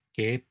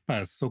¿Qué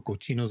pasó,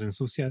 cochinos and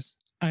sucias?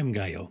 I'm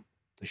Gallo,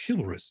 the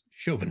chivalrous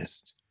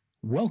chauvinist.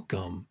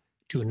 Welcome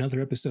to another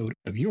episode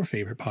of your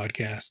favorite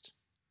podcast.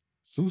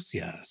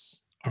 Sucias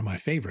are my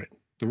favorite.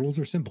 The rules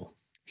are simple.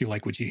 If you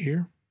like what you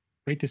hear,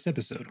 rate this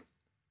episode.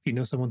 If you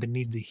know someone that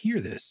needs to hear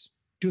this,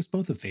 do us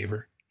both a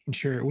favor and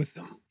share it with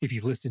them. If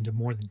you've listened to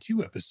more than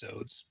 2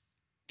 episodes,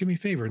 do me a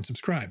favor and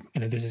subscribe.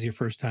 And if this is your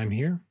first time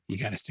here, you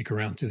got to stick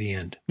around to the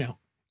end. Now,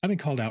 I've been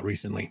called out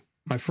recently.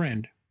 My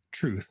friend,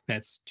 Truth,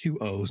 that's 2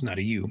 O's, not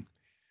a U,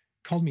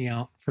 called me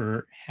out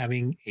for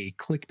having a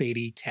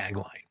clickbaity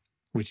tagline,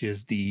 which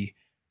is the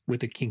with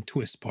the kink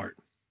twist part,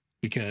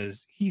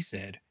 because he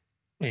said,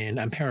 and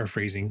I'm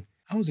paraphrasing,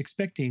 I was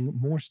expecting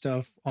more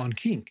stuff on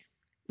kink.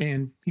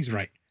 And he's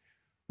right.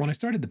 When I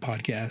started the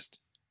podcast,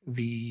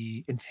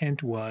 the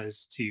intent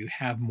was to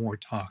have more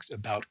talks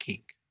about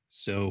kink.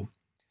 So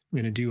I'm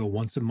going to do a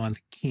once a month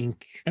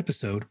kink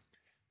episode.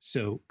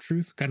 So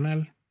Truth,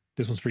 carnal,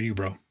 this one's for you,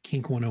 bro.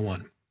 Kink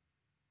 101.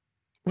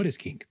 What is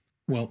kink?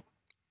 Well,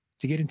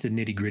 to get into the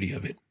nitty gritty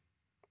of it,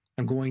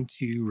 I'm going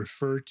to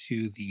refer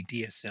to the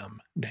DSM,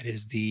 that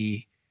is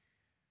the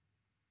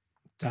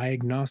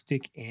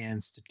Diagnostic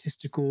and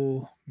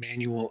Statistical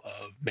Manual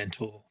of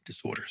Mental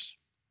Disorders.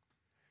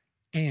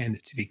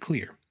 And to be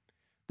clear,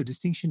 the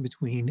distinction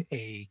between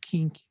a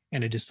kink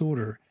and a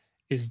disorder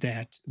is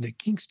that the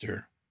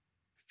kinkster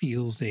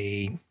feels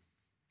a,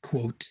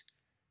 quote,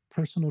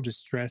 personal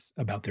distress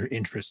about their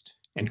interest,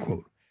 end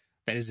quote.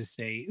 That is to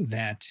say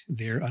that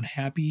they're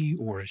unhappy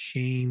or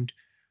ashamed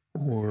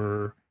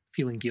or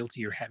feeling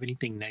guilty or have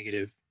anything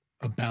negative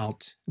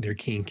about their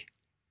kink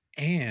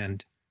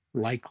and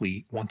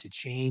likely want to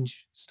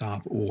change,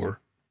 stop, or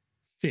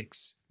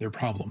fix their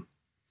problem.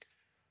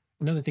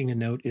 Another thing to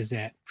note is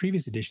that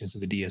previous editions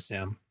of the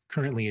DSM,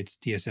 currently it's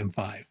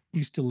DSM-5,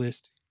 used to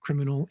list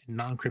criminal and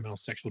non-criminal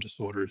sexual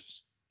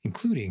disorders,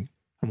 including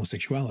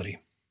homosexuality.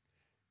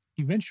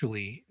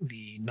 Eventually,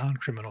 the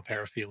non-criminal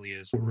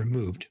paraphilias were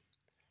removed.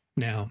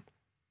 Now,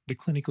 the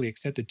clinically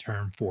accepted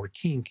term for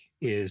kink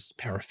is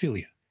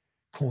paraphilia,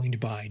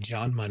 coined by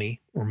John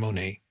Money or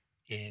Monet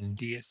in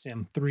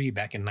DSM-3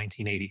 back in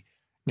 1980.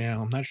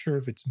 Now, I'm not sure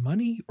if it's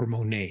Money or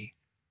Monet,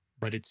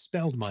 but it's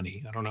spelled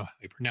money. I don't know how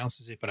he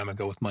pronounces it, but I'm going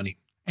to go with money.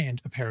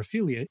 And a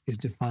paraphilia is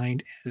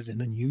defined as an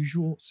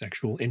unusual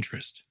sexual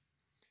interest.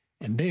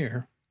 And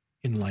therein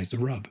lies the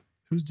rub.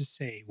 Who's to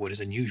say what is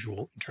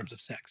unusual in terms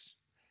of sex?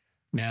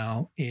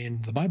 Now,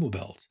 in the Bible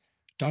Belt,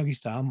 doggy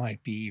style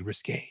might be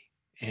risque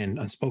and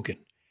unspoken.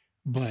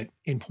 But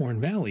in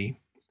Porn Valley,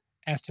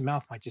 ass to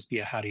mouth might just be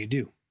a how do you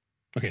do?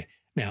 Okay,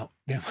 now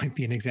that might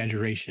be an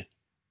exaggeration,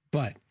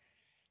 but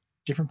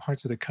different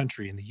parts of the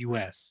country in the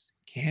US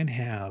can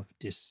have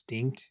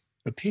distinct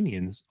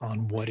opinions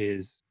on what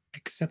is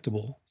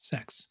acceptable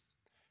sex.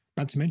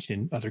 Not to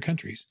mention other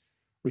countries,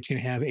 which can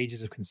have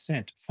ages of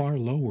consent far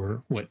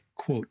lower what,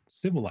 quote,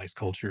 civilized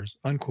cultures,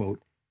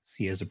 unquote,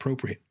 see as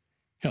appropriate.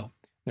 Hell,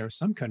 there are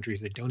some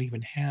countries that don't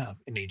even have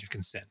an age of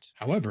consent.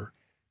 However,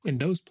 in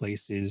those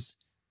places,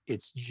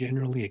 it's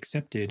generally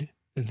accepted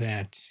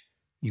that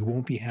you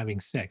won't be having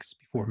sex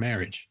before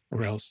marriage,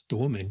 or else the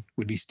woman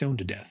would be stoned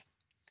to death.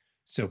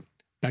 So,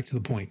 back to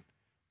the point.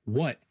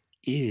 What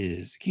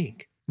is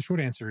kink? The short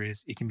answer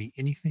is it can be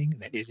anything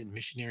that isn't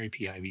missionary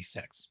PIV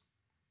sex.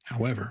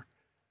 However,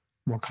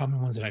 more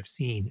common ones that I've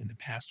seen in the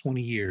past 20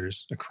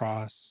 years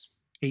across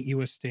 8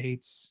 U.S.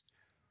 states,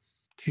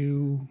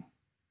 2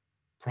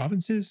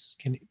 provinces,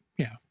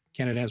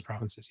 Canada has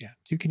provinces,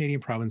 2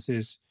 Canadian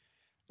provinces,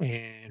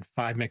 and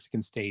 5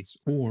 Mexican states,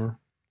 or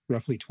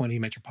roughly 20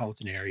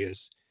 metropolitan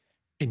areas,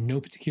 in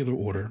no particular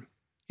order,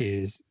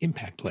 is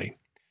impact play.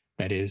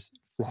 That is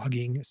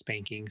flogging,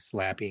 spanking,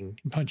 slapping,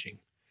 and punching.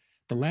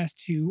 The last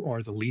 2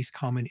 are the least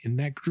common in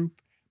that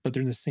group, but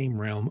they're in the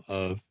same realm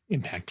of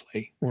impact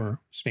play or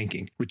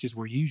spanking, which is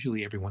where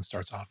usually everyone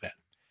starts off at,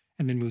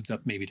 and then moves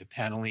up maybe to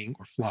paddling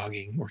or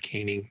flogging or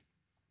caning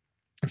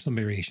or some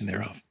variation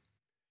thereof.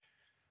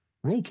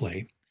 Role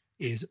play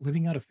is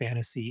living out a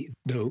fantasy,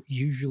 though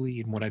usually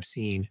in what I've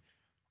seen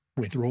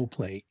with role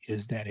play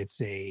is that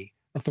it's a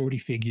authority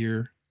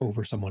figure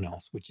over someone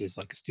else, which is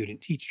like a student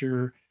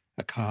teacher,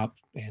 a cop,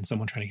 and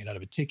someone trying to get out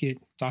of a ticket,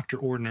 doctor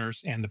or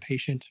nurse, and the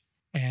patient.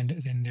 And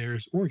then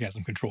there's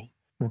orgasm control,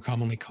 more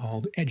commonly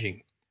called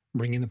edging,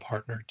 bringing the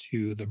partner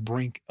to the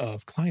brink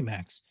of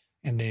climax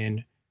and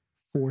then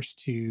forced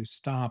to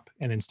stop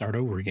and then start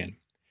over again.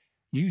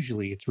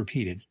 Usually it's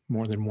repeated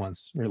more than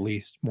once, or at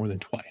least more than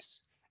twice.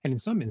 And in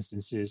some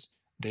instances,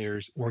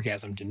 there's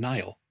orgasm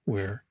denial,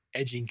 where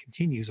edging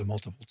continues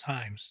multiple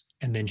times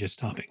and then just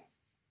stopping.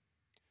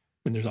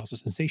 Then there's also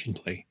sensation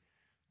play,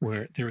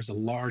 where there is a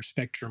large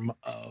spectrum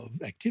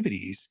of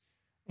activities,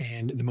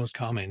 and the most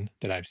common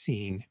that I've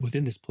seen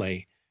within this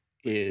play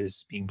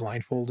is being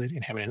blindfolded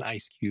and having an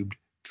ice cube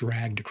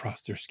dragged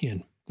across their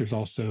skin. There's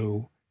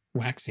also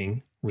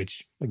waxing,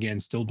 which again,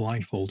 still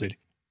blindfolded,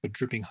 but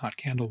dripping hot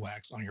candle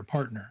wax on your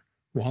partner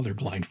while they're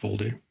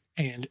blindfolded.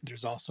 And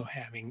there's also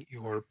having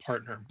your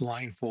partner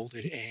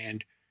blindfolded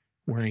and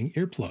wearing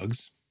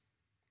earplugs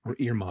or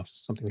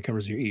earmuffs, something that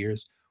covers your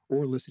ears,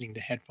 or listening to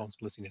headphones,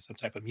 listening to some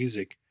type of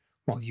music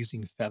while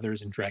using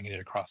feathers and dragging it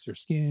across their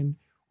skin,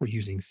 or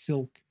using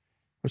silk,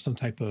 or some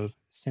type of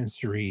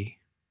sensory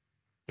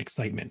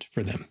excitement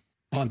for them.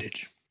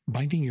 Bondage.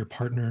 Binding your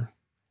partner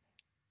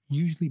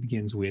usually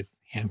begins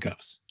with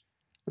handcuffs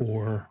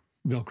or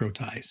Velcro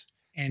ties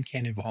and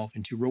can evolve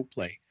into rope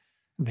play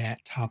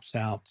that tops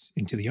out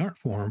into the art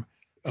form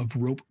of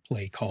rope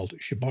play called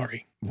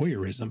shibari.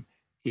 Voyeurism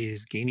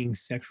is gaining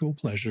sexual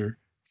pleasure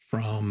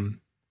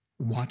from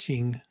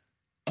watching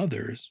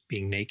others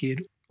being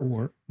naked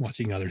or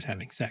watching others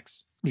having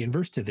sex. The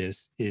inverse to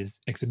this is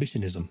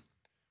exhibitionism,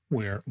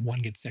 where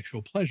one gets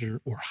sexual pleasure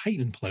or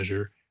heightened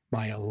pleasure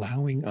by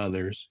allowing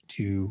others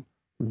to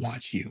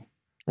watch you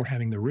or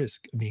having the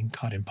risk of being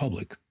caught in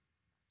public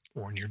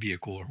or in your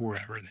vehicle or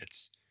wherever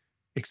that's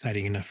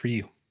exciting enough for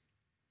you.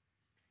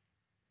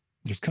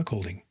 There's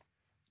cuckolding.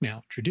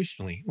 Now,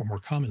 traditionally, or more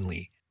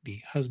commonly, the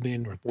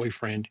husband or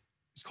boyfriend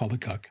is called a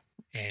cuck,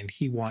 and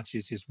he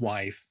watches his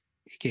wife,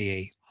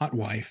 aka hot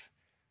wife,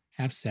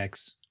 have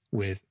sex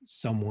with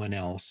someone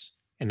else,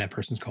 and that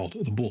person's called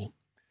the bull.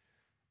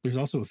 There's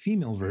also a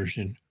female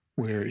version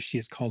where she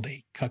is called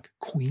a cuck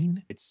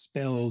queen. It's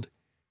spelled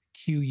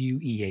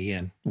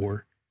Quean,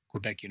 or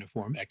Quebec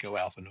Uniform Echo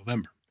Alpha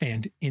November.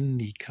 And in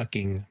the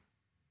cucking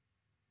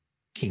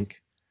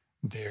kink,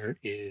 there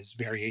is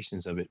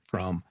variations of it,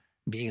 from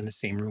being in the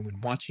same room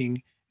and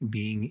watching,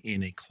 being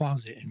in a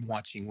closet and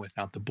watching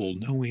without the bull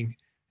knowing.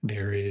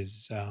 There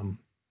is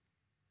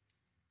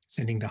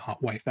sending the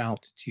hot wife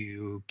out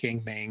to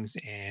gangbangs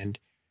and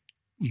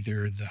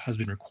either the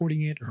husband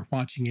recording it or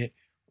watching it,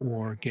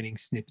 or getting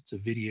snippets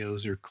of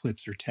videos or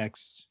clips or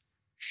texts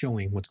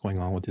showing what's going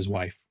on with his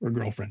wife or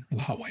girlfriend or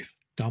the hot wife.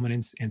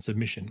 Dominance and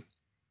submission.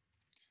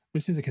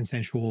 This is a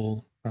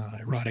consensual,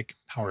 erotic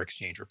power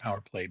exchange or power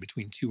play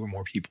between two or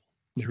more people.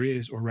 There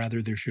is, or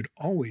rather there should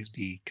always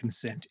be,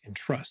 consent and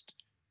trust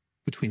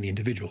between the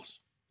individuals.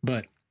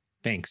 But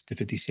thanks to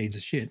 50 Shades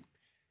of Shit,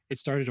 it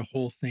started a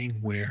whole thing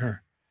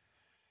where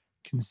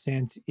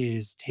consent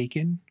is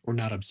taken or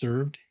not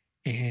observed.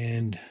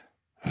 And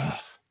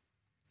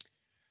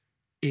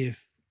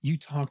if you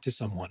talk to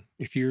someone,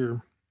 if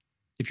you're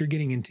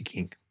getting into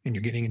kink and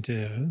you're getting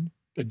into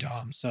a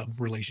dom sub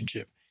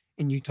relationship,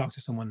 and you talk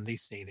to someone and they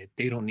say that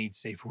they don't need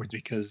safe words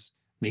because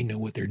they know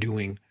what they're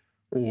doing,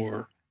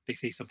 or they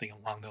say something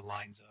along the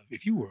lines of,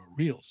 if you were a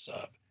real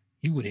sub,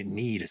 you wouldn't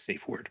need a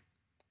safe word.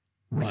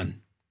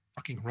 Run.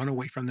 Fucking run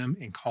away from them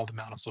and call them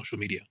out on social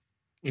media.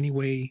 Any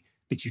way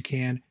that you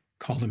can,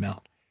 call them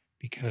out,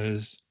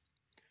 because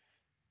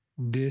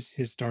this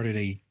has started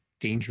a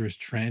dangerous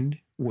trend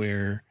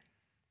where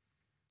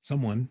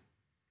someone,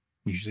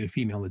 usually a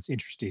female that's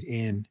interested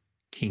in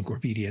kink or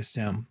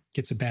BDSM,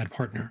 gets a bad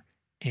partner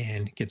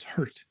and gets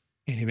hurt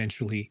and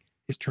eventually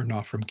is turned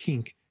off from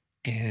kink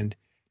and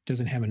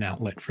doesn't have an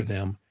outlet for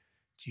them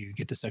to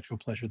get the sexual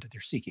pleasure that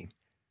they're seeking,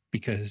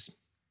 because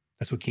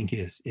that's what kink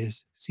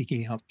is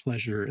seeking out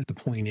pleasure. The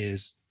point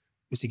is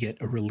to get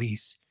a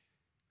release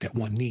that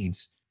one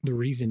needs. The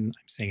reason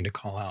I'm saying to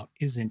call out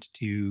isn't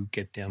to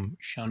get them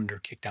shunned or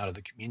kicked out of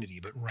the community,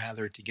 but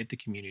rather to get the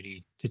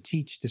community to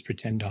teach this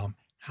pretend dom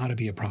how to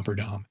be a proper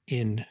dom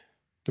in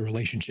the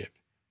relationship,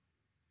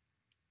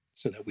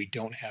 so that we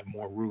don't have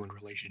more ruined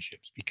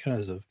relationships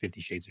because of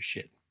 50 Shades of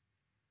Shit.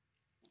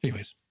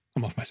 Anyways,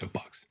 I'm off my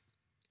soapbox.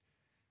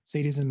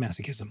 Sadism,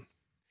 masochism.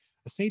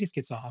 A sadist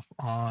gets off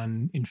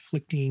on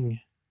inflicting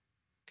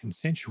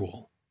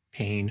consensual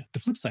pain. The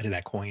flip side of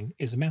that coin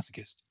is a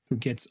masochist who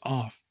gets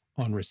off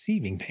on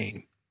receiving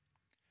pain.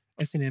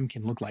 S&M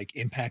can look like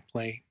impact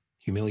play,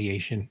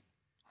 humiliation,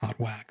 hot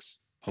wax,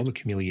 public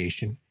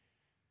humiliation,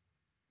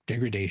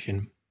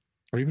 degradation,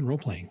 or even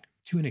role-playing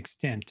to an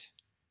extent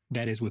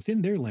that is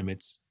within their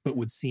limits, but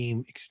would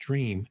seem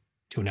extreme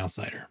to an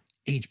outsider.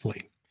 Age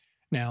play.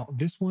 Now,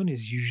 this one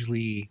is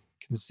usually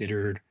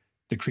considered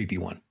the creepy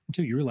one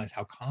until you realize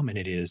how common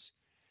it is.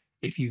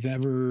 If you've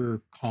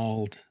ever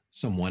called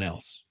someone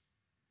else,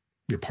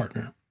 your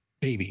partner,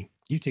 baby,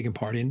 you've taken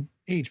part in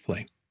age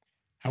play.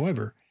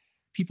 However,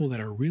 people that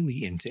are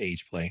really into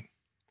age play,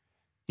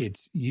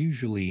 it's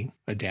usually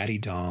a daddy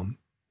dom,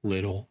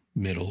 little,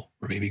 middle,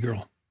 or baby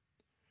girl.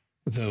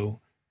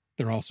 Though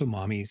they're also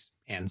mommies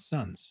and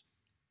sons.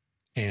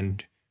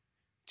 And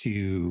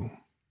to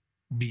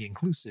be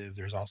inclusive,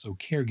 there's also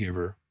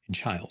caregiver and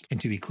child. And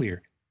to be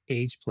clear,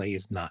 age play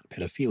is not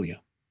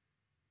pedophilia.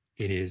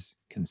 It is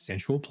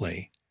consensual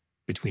play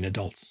between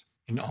adults.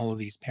 And all of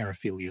these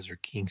paraphilias or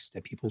kinks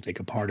that people take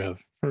a part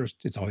of, first,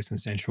 it's always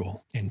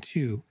consensual. And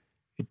two,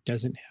 it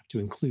doesn't have to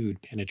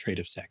include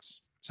penetrative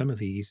sex. Some of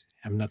these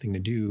have nothing to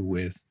do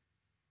with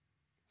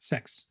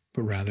sex,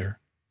 but rather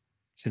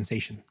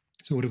sensation.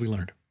 So what have we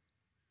learned?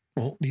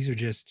 Well, these are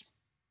just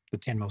the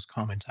 10 most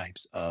common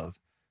types of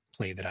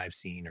play that I've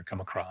seen or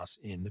come across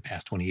in the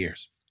past 20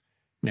 years.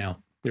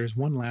 Now, there's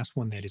one last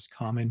one that is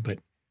common, but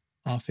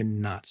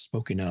often not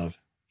spoken of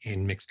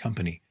in mixed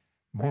company.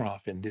 More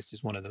often, this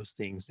is one of those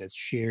things that's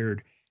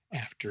shared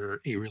after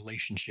a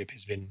relationship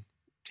has been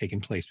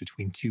taking place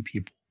between two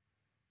people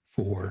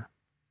for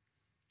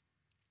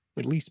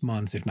at least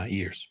months, if not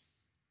years.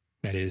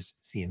 That is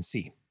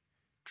CNC,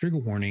 Trigger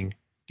warning,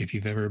 if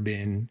you've ever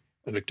been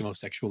a victim of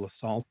sexual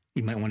assault,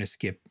 you might want to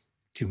skip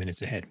 2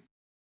 minutes ahead.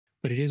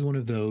 But it is one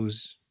of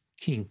those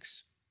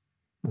kinks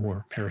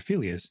or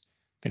paraphilias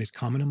that is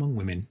common among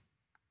women,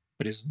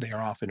 but they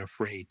are often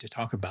afraid to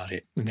talk about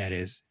it, and that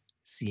is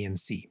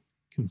CNC,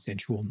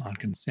 consensual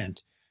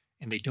non-consent.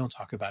 And they don't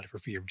talk about it for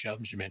fear of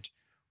judgment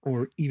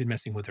or even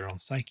messing with their own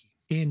psyche.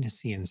 In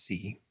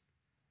CNC,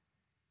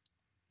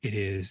 it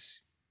is,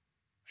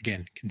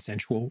 again,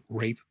 consensual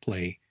rape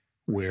play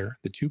where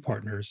the two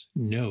partners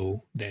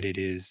know that it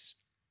is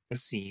a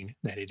scene,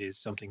 that it is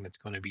something that's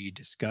going to be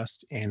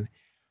discussed. And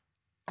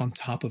on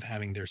top of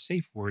having their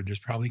safe word, there's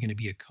probably going to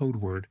be a code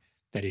word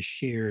that is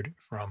shared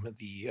from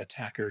the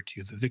attacker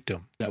to the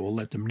victim that will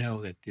let them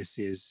know that this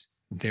is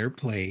their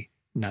play,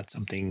 not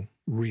something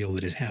real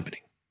that is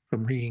happening.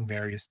 From reading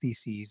various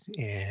theses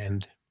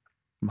and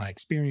my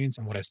experience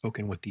and what I've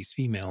spoken with these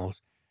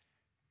females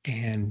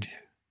and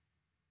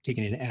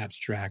taking an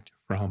abstract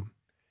from,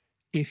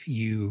 if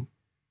you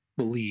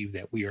believe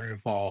that we are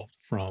evolved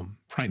from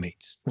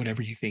primates,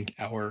 whatever you think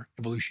our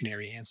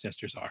evolutionary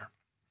ancestors are,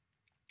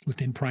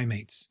 within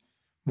primates,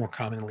 more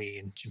commonly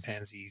in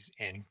chimpanzees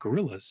and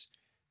gorillas,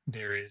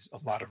 there is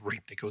a lot of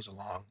rape that goes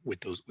along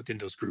with those within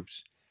those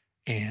groups.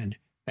 And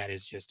that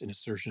is just an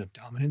assertion of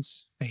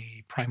dominance,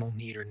 a primal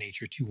need or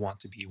nature to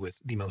want to be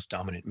with the most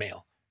dominant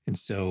male. And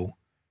so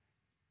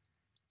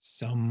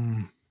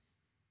some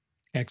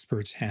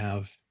experts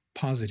have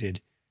posited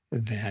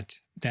that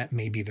that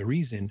may be the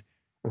reason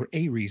or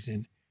a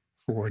reason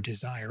for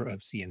desire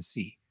of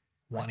CNC,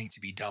 wanting to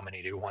be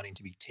dominated, wanting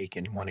to be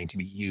taken, wanting to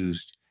be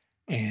used.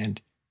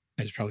 And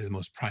that is probably the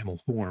most primal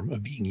form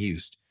of being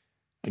used.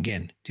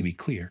 Again, to be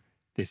clear,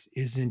 this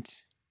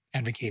isn't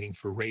advocating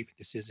for rape.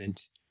 This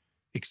isn't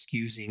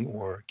excusing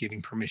or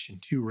giving permission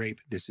to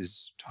rape. This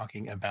is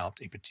talking about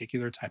a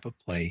particular type of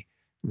play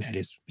that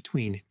is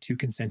between two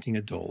consenting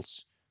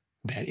adults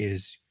that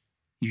is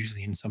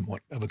usually in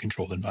somewhat of a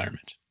controlled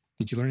environment.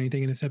 Did you learn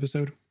anything in this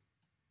episode?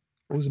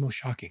 What was the most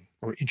shocking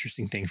or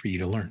interesting thing for you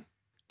to learn?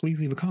 Please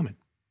leave a comment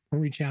or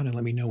reach out and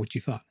let me know what you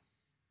thought.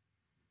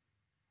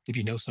 If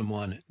you know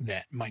someone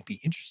that might be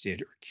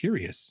interested or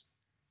curious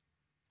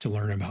to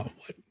learn about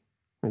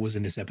what was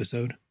in this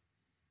episode,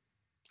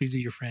 please do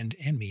your friend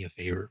and me a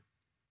favor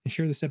and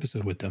share this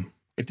episode with them.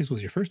 If this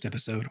was your first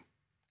episode,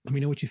 let me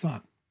know what you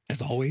thought.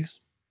 As always,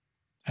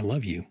 I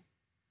love you.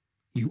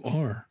 You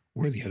are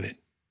worthy of it.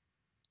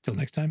 Till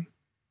next time,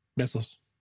 besos.